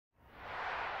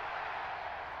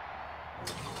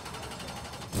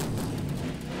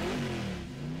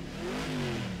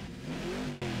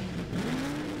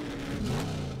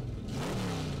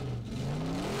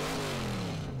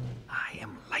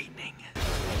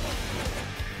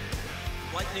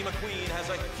Lightning McQueen has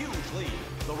a huge lead.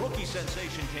 The rookie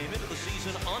sensation came into the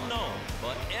season unknown,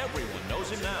 but everyone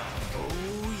knows him now.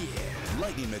 Oh, yeah.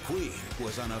 Lightning McQueen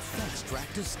was on a fast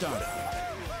track to stardom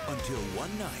until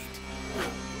one night.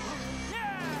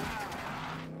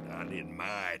 Not in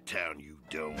my town, you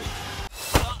don't.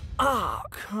 Oh,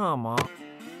 come on.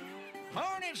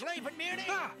 Morning, Sleeping Beauty.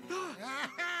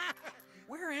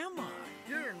 Where am I?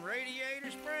 You're in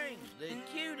Radiator Springs, the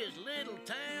cutest little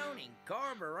town in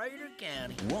Carburetor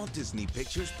County. Walt Disney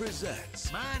Pictures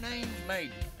presents My name's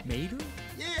Mater. Mater?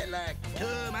 Yeah, like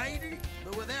Mater,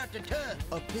 but without the tuh.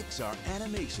 a Pixar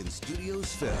Animation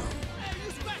Studios film. Hey,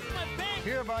 you scratched my back!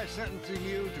 Hereby sentencing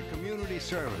you to community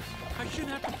service. I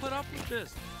shouldn't have to put up with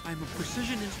this. I'm a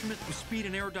precision instrument with speed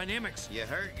and aerodynamics. You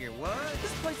hurt your what?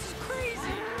 This place is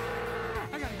crazy.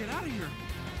 I gotta get out of here.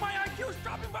 My IQ's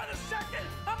dropping by the second.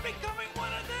 I'm becoming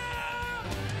one of them.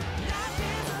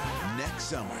 Next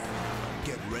summer,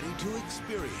 get ready to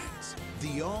experience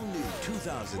the all-new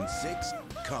 2006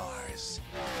 Cars.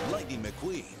 Lightning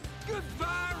McQueen.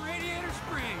 Goodbye, Radiator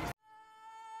Springs.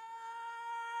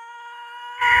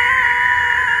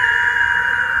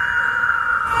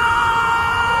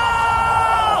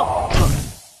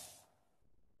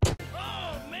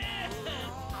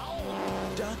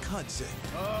 Doc Hudson.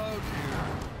 Oh,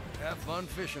 dear. Have fun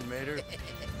fishing, Mater.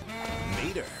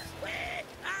 Mater.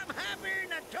 I'm happier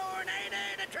than a tornado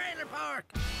in a trailer park.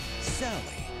 Sally.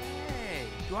 Hey,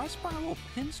 do I spot a little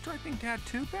pinstriping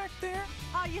tattoo back there?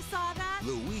 Oh, you saw that?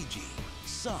 Luigi.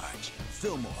 Sarge.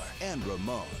 Fillmore. And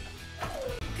Ramon.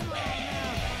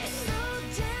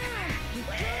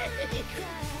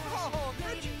 Oh,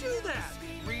 how'd you do that?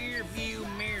 Rear view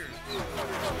mirror.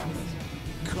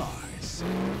 Cars.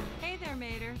 Hey there,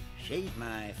 Mater. She's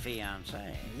my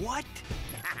fiancée. What?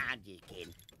 I'm just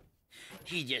kidding.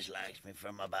 She just likes me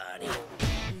for my body.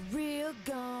 Real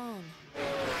gone.